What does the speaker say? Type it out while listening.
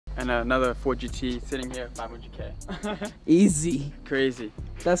And another Ford GT sitting here, 500K. Easy. Crazy.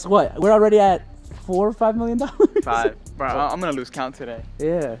 That's what? We're already at $4 or $5 million? 5. Bro, I'm gonna lose count today.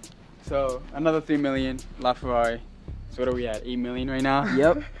 Yeah. So another 3 million, LaFerrari. So what are we at? 8 million right now?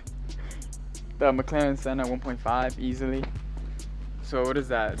 Yep. The McLaren Senna 1.5 easily. So what is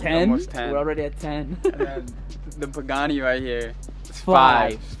that? 10? Almost 10. We're already at 10. And then the Pagani right here is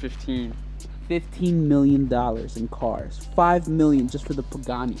 5. 15. $15 million in cars. $5 million just for the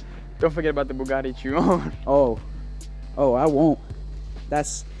Pagani. Don't forget about the Bugatti Chiron. Oh, I won't.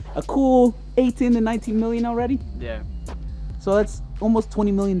 That's a cool 18 to 19 million already. Yeah, So that's almost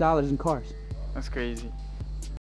 $20 million in cars. that's crazy.